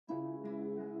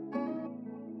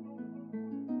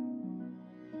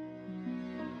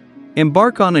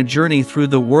Embark on a journey through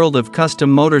the world of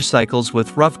custom motorcycles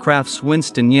with Rough Crafts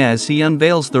Winston Yeh as he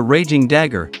unveils the Raging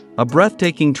Dagger, a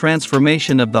breathtaking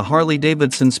transformation of the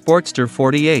Harley-Davidson Sportster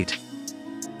 48.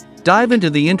 Dive into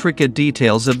the intricate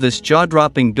details of this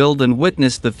jaw-dropping build and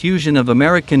witness the fusion of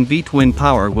American V-twin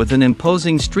power with an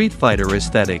imposing streetfighter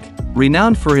aesthetic.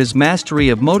 Renowned for his mastery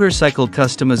of motorcycle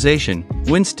customization,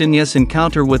 Winston Yeh's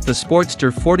encounter with the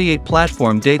Sportster 48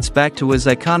 platform dates back to his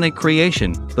iconic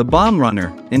creation, the Bomb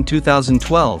Runner, in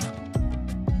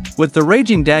 2012. With the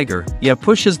Raging Dagger, Yeh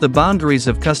pushes the boundaries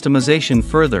of customization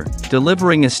further,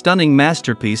 delivering a stunning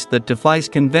masterpiece that defies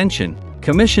convention.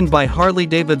 Commissioned by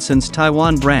Harley-Davidson's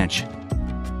Taiwan branch.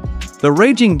 The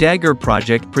Raging Dagger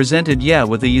project presented Yeh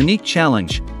with a unique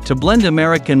challenge: to blend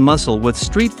American muscle with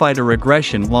streetfighter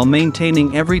aggression while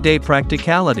maintaining everyday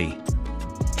practicality.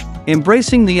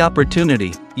 Embracing the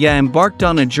opportunity, Yeh embarked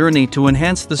on a journey to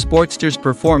enhance the Sportster's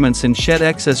performance and shed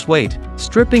excess weight.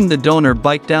 Stripping the donor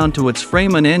bike down to its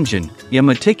frame and engine, Yeh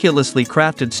meticulously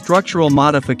crafted structural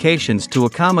modifications to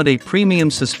accommodate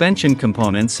premium suspension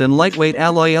components and lightweight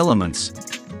alloy elements.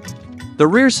 The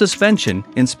rear suspension,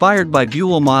 inspired by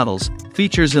Buell models,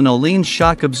 features an Öhlins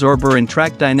shock absorber and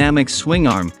track dynamics swing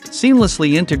arm,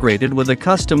 seamlessly integrated with a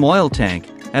custom oil tank.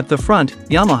 At the front,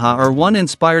 Yamaha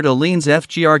R1-inspired Öhlins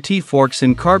FGRT forks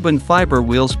and carbon fiber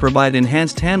wheels provide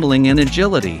enhanced handling and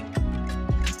agility,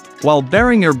 while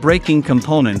barrier braking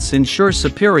components ensure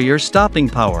superior stopping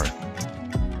power.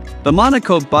 The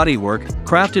monocoque bodywork,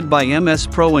 crafted by MS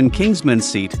Pro and Kingsman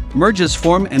Seat, merges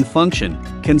form and function,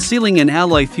 concealing an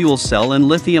alloy fuel cell and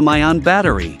lithium-ion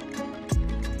battery.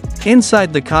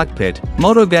 Inside the cockpit,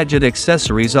 MotoGadget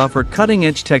accessories offer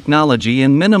cutting-edge technology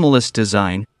and minimalist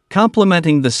design,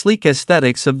 complementing the sleek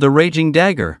aesthetics of the Raging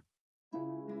Dagger.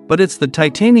 But it's the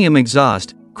titanium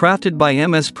exhaust, crafted by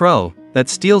MS Pro, that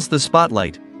steals the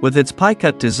spotlight. With its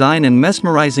pie-cut design and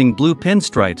mesmerizing blue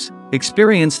pinstripes,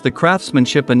 experience the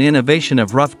craftsmanship and innovation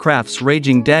of Rough Crafts'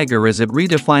 Raging Dagger as it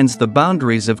redefines the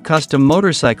boundaries of custom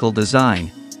motorcycle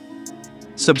design.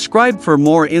 Subscribe for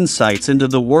more insights into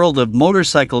the world of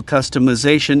motorcycle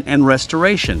customization and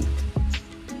restoration.